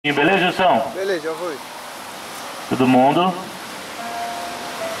Beleza, Gilson? Beleza, já vou. Todo mundo?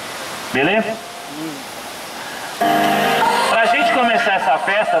 Beleza? Pra gente começar essa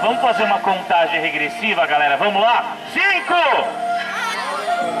festa, vamos fazer uma contagem regressiva, galera? Vamos lá? 5!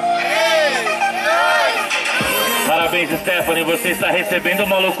 Parabéns, Stefany, você está recebendo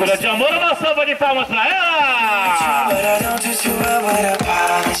uma loucura de amor. Uma salva de palmas pra ela!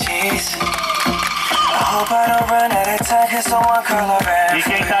 E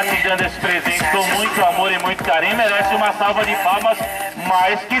quem tá te dando esse presente com muito amor e muito carinho merece uma salva de palmas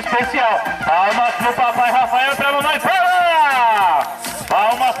mais que especial. Palmas pro papai Rafael e pra mamãe Paula!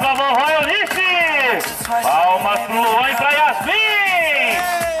 Palmas pra vovó Eunice! Palmas pro Luan e pra Yasmin!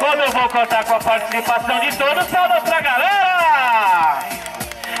 Como eu vou contar com a participação de todos, palmas pra galera!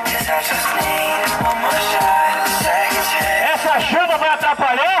 Essa chuva vai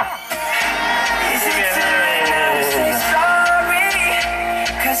atrapalhar?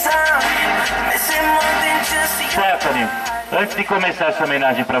 Stefany, antes de começar essa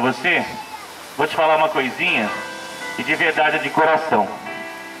homenagem pra você, vou te falar uma coisinha e de verdade de coração.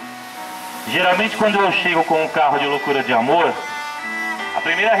 Geralmente quando eu chego com um carro de loucura de amor, a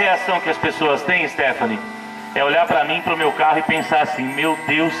primeira reação que as pessoas têm, Stefany, é olhar pra mim, pro meu carro e pensar assim: meu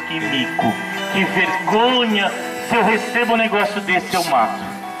Deus, que mico, que vergonha, se eu recebo um negócio desse eu mato.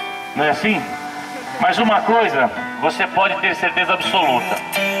 Não é assim? Mas uma coisa, você pode ter certeza absoluta.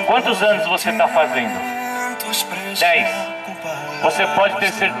 Quantos anos você está fazendo? 10. Você pode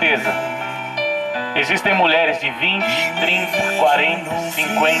ter certeza. Existem mulheres de 20, 30, 40,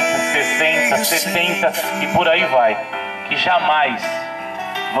 50, 60, 70 e por aí vai, que jamais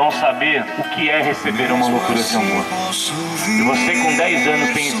vão saber o que é receber uma loucura de amor. E você com 10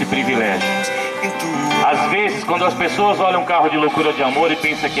 anos tem esse privilégio. Às vezes, quando as pessoas olham um carro de loucura de amor e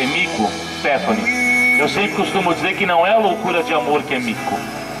pensam que é mico, Stefany, eu sempre costumo dizer que não é a loucura de amor que é mico.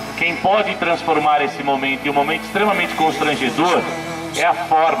 Quem pode transformar esse momento em um momento extremamente constrangedor é a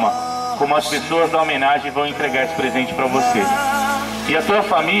forma como as pessoas da homenagem vão entregar esse presente para você. E a tua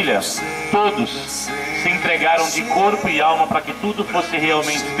família, todos se entregaram de corpo e alma para que tudo fosse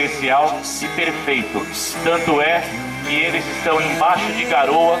realmente especial e perfeito. Tanto é que eles estão embaixo de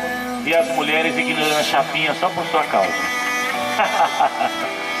garoa e as mulheres ignorando a chapinha só por sua causa.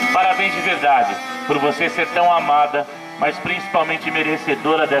 Parabéns de verdade por você ser tão amada, mas principalmente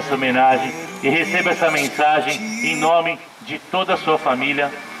merecedora dessa homenagem, e receba essa mensagem em nome de toda a sua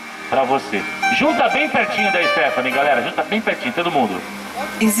família para você. Junta bem pertinho da Stefany, galera, junta bem pertinho, todo mundo.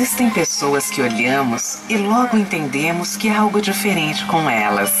 Existem pessoas que olhamos e logo entendemos que há algo diferente com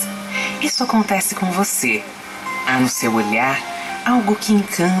elas. Isso acontece com você. Há no seu olhar algo que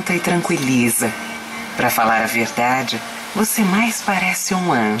encanta e tranquiliza. Para falar a verdade, você mais parece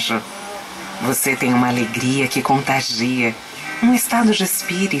um anjo. Você tem uma alegria que contagia, um estado de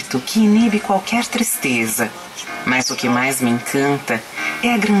espírito que inibe qualquer tristeza. Mas o que mais me encanta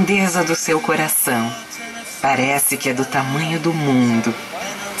é a grandeza do seu coração. Parece que é do tamanho do mundo.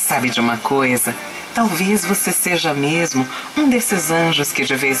 Sabe de uma coisa? Talvez você seja mesmo um desses anjos que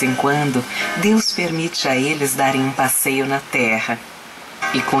de vez em quando Deus permite a eles darem um passeio na terra.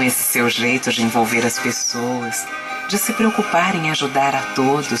 E com esse seu jeito de envolver as pessoas, de se preocupar em ajudar a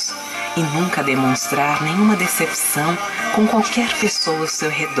todos e nunca demonstrar nenhuma decepção com qualquer pessoa ao seu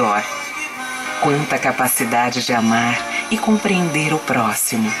redor. Quanta capacidade de amar e compreender o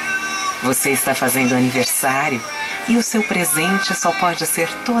próximo. Você está fazendo aniversário e o seu presente só pode ser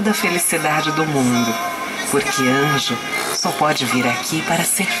toda a felicidade do mundo, porque anjo só pode vir aqui para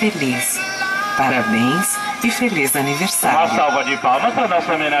ser feliz. Parabéns e feliz aniversário. Uma salva de palmas para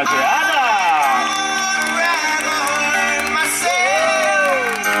nossa homenageada!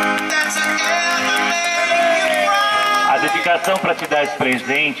 A dedicação para te dar esse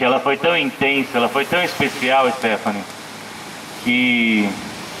presente, ela foi tão intensa, ela foi tão especial, Stefany, que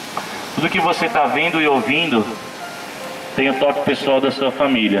tudo que você está vendo e ouvindo tem o toque pessoal da sua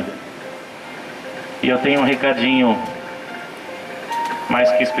família. E eu tenho um recadinho mais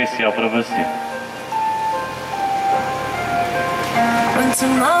que especial para você.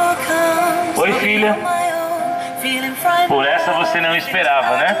 Oi, filha. Por essa você não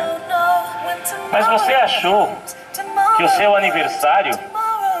esperava, né? Mas você achou que o seu aniversário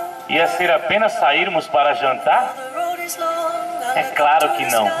ia ser apenas sairmos para jantar? É claro que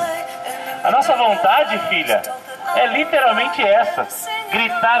não. A nossa vontade, filha, é literalmente essa: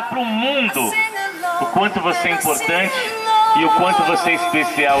 gritar para o mundo o quanto você é importante e o quanto você é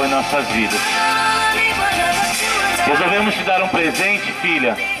especial em nossas vidas. Resolvemos te dar um presente,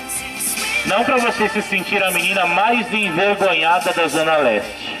 filha, não para você se sentir a menina mais envergonhada da Zona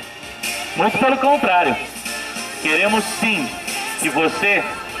Leste. Muito pelo contrário. Queremos sim que você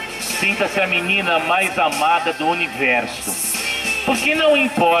Sinta-se a menina mais amada do universo. Porque não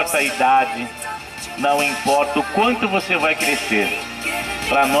importa a idade, não importa o quanto você vai crescer.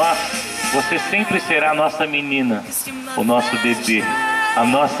 Para nós, você sempre será a nossa menina, o nosso bebê, a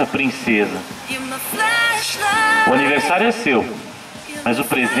nossa princesa. O aniversário é seu, mas o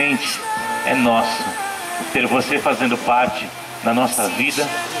presente é nosso. Ter você fazendo parte da nossa vida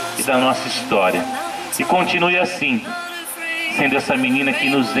e da nossa história. E continue assim, sendo essa menina que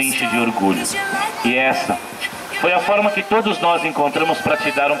nos enche de orgulho. E essa foi a forma que todos nós encontramos para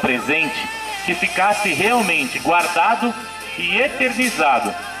te dar um presente que ficasse realmente guardado e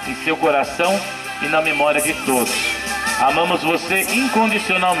eternizado em seu coração e na memória de todos. Amamos você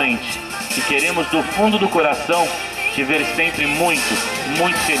incondicionalmente e queremos do fundo do coração te ver sempre muito,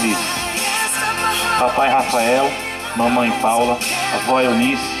 muito feliz. Papai Rafael, mamãe Paula, avó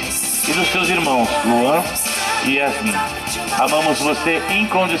Eunice e dos seus irmãos Luan e Yasmin. Amamos você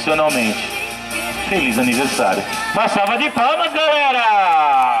incondicionalmente. Feliz aniversário. Uma salva de palmas,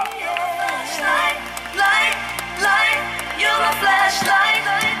 galera!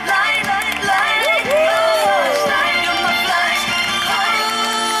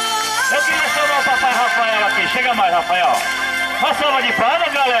 Eu queria chamar o papai Rafael aqui. Chega mais, Rafael. Uma salva de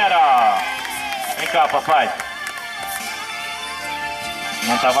palmas, galera! Vem cá, papai.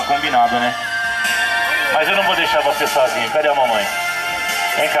 Não estava combinado, né? Mas eu não vou deixar você sozinho. Cadê a mamãe?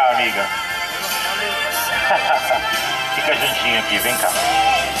 Vem cá, amiga. Fica juntinho aqui, vem cá.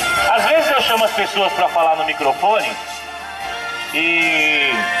 Às vezes eu chamo as pessoas para falar no microfone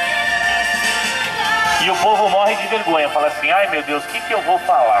e o povo morre de vergonha. Fala assim, ai meu Deus, o que eu vou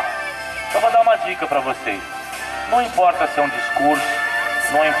falar? Então vou dar uma dica para vocês. Não importa se é um discurso,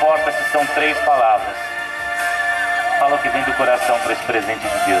 não importa se são 3 palavras. Fala o que vem do coração para esse presente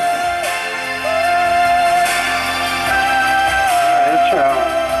de Deus. Eu te amo.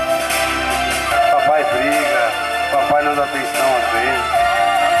 Papai briga, papai não dá atenção às vezes.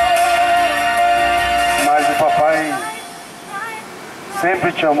 Mas o papai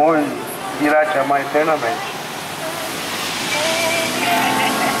sempre te amou e irá te amar eternamente.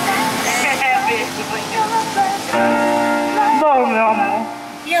 Bom, meu amor,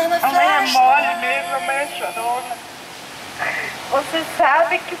 a mãe é mole mesmo, a mãe é chorona. Você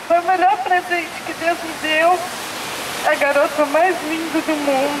sabe que foi o melhor presente que Deus me deu. A garota mais linda do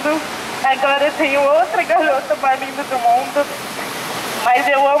mundo. Agora eu tenho outra garota mais linda do mundo. Mas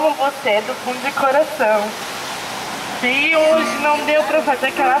eu amo você do fundo de coração. Se hoje não deu pra fazer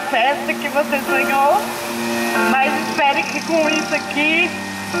aquela festa que você sonhou, mas espere que com isso aqui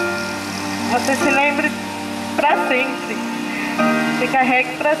você se lembre pra sempre. Você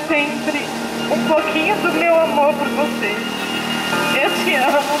carregue pra sempre um pouquinho do meu amor por você. Eu te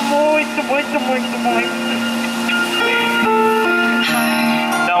amo muito, muito, muito, muito.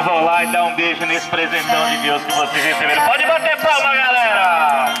 Então vão lá e dá um beijo nesse presentão de Deus que vocês receberam. Pode bater palma,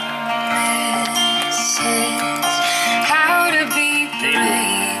 galera!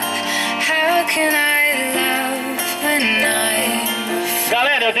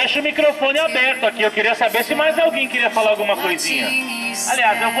 Galera, eu deixo o microfone aberto aqui. Eu queria saber se mais alguém queria falar alguma coisinha.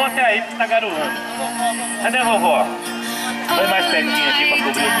 Aliás, eu vou até aí porque tá garoando. Cadê a vovó? Vai mais pertinho aqui pra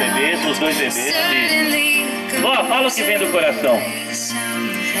cobrir os bebês, os 2 bebês. Vó, fala o que vem do coração.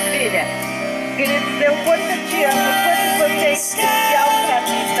 Filha, queria dizer o quanto eu te amo, o quanto você é especial pra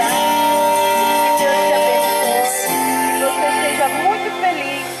mim, tá? Que Deus te abençoe, que você seja muito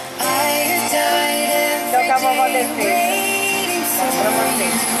feliz. Então que a vovó deseja pra você.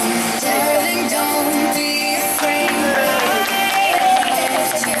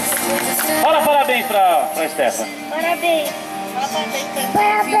 Fala parabéns pra Stefany. Parabéns.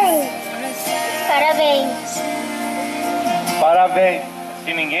 Parabéns. Parabéns.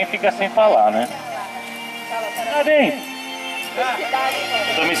 Se ninguém fica sem falar, né? Parabéns.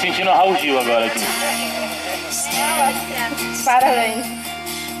 Tô me sentindo Raul Gil agora aqui. Parabéns.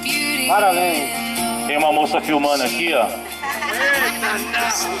 Parabéns. Tem uma moça filmando aqui, ó.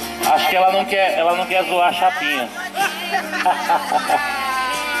 Acho que ela não quer zoar a chapinha.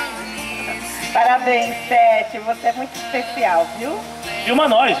 Parabéns, Sete. Você é muito especial, viu? Filma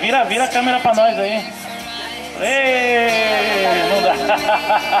nós, vira a câmera pra nós aí. Ei, não dá.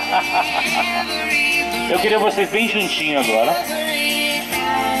 Eu queria vocês bem juntinhos agora.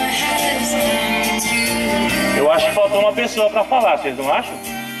 Eu acho que faltou uma pessoa pra falar, vocês não acham?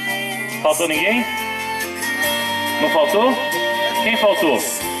 Faltou ninguém? Não faltou? Quem faltou?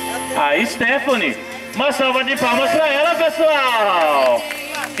 A Stefany. Uma salva de palmas pra ela, pessoal!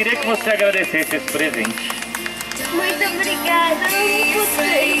 Queria que você agradecesse esse presente. Muito obrigada, eu amo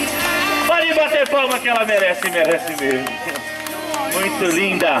você. Pode bater palma que ela merece mesmo. Muito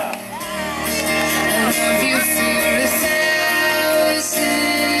linda.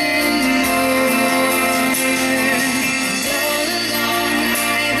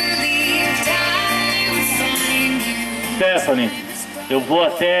 Stefany, eu vou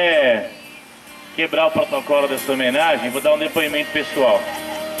até quebrar o protocolo dessa homenagem, vou dar um depoimento pessoal.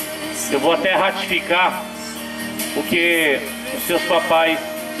 Eu vou até ratificar o que os seus papais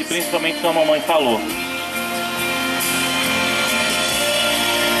e principalmente sua mamãe falou.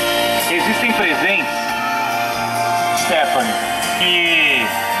 Existem presentes, Stefany, que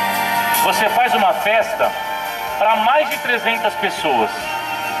você faz uma festa para mais de 300 pessoas.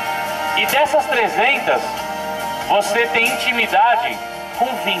 E dessas 300, você tem intimidade com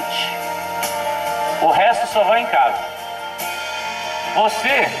 20. O resto só vai em casa.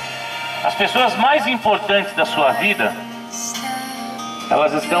 Você, as pessoas mais importantes da sua vida,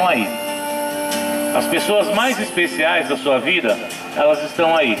 elas estão aí. As pessoas mais especiais da sua vida, elas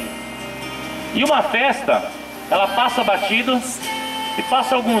estão aí. E uma festa, ela passa batido e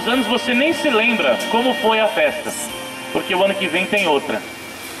passa alguns anos, você nem se lembra como foi a festa, porque o ano que vem tem outra.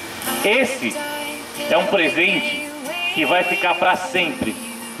 Esse é um presente que vai ficar para sempre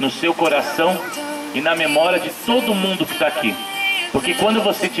no seu coração e na memória de todo mundo que está aqui. Porque quando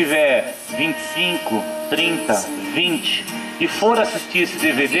você tiver 25, 30, 20 e for assistir esse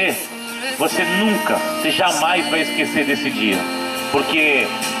DVD, você nunca, você jamais vai esquecer desse dia. Porque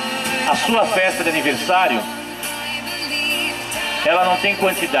a sua festa de aniversário, ela não tem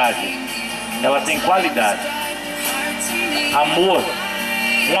quantidade, ela tem qualidade. Amor,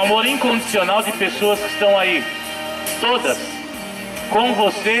 um amor incondicional de pessoas que estão aí, todas, com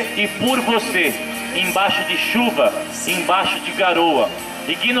você e por você, embaixo de chuva, embaixo de garoa,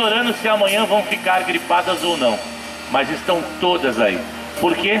 ignorando se amanhã vão ficar gripadas ou não, mas estão todas aí.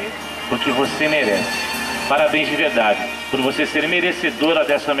 Por quê? Porque você merece. Parabéns de verdade, por você ser merecedora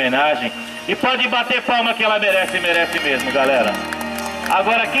dessa homenagem. E pode bater palma que ela merece, merece mesmo, galera.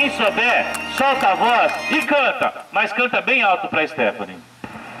 Agora quem souber, solta a voz e canta, mas canta bem alto pra Stefany.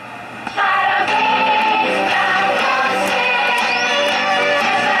 Parabéns pra você,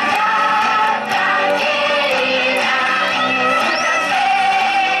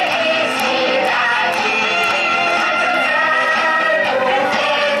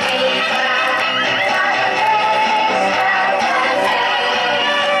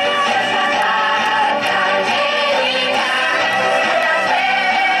 essa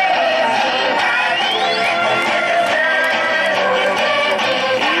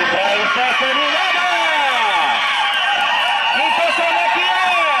data querida, muitas felicidades, muitos anos de vida.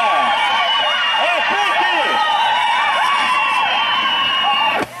 Parabéns pra você,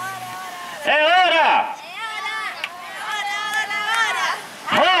 essa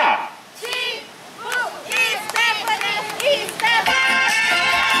data querida, muitas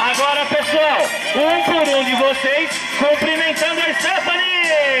Agora, pessoal, um por um de vocês cumprimentando a Stefany.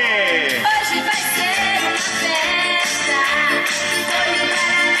 Hoje vai ser uma festa, foi no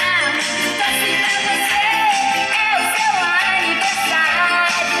Paraná, torce pra você, é o seu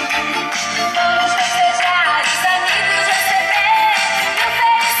aniversário. Vamos festejar, os amigos receber, mil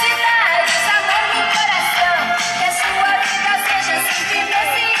felicidades, amor no coração, que a sua vida seja sempre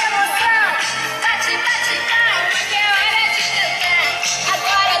doce e emoção. Bate, bate, palma, que é hora de cantar,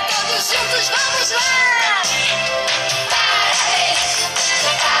 agora todos juntos vamos lá.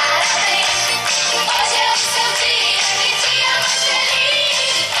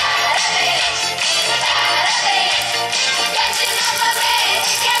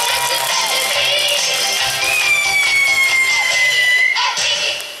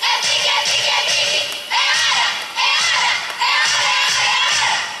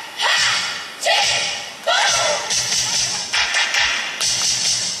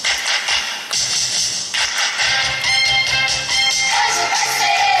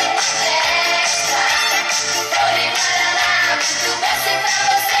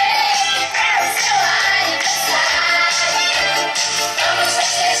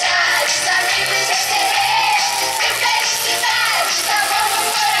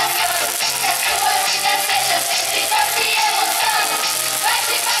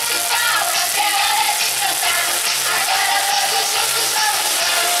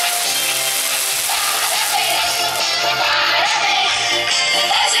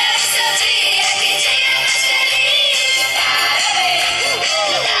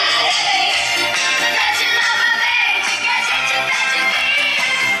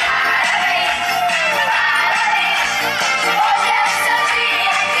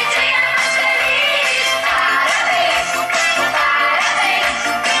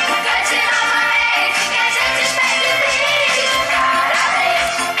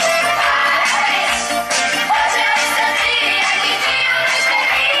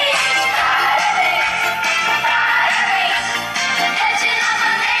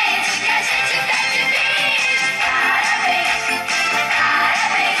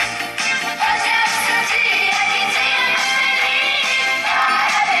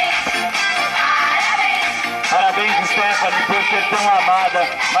 Stefany por ser tão amada,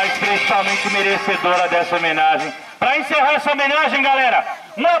 mas principalmente merecedora dessa homenagem. Para encerrar essa homenagem, galera,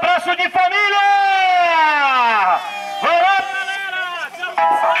 um abraço de família!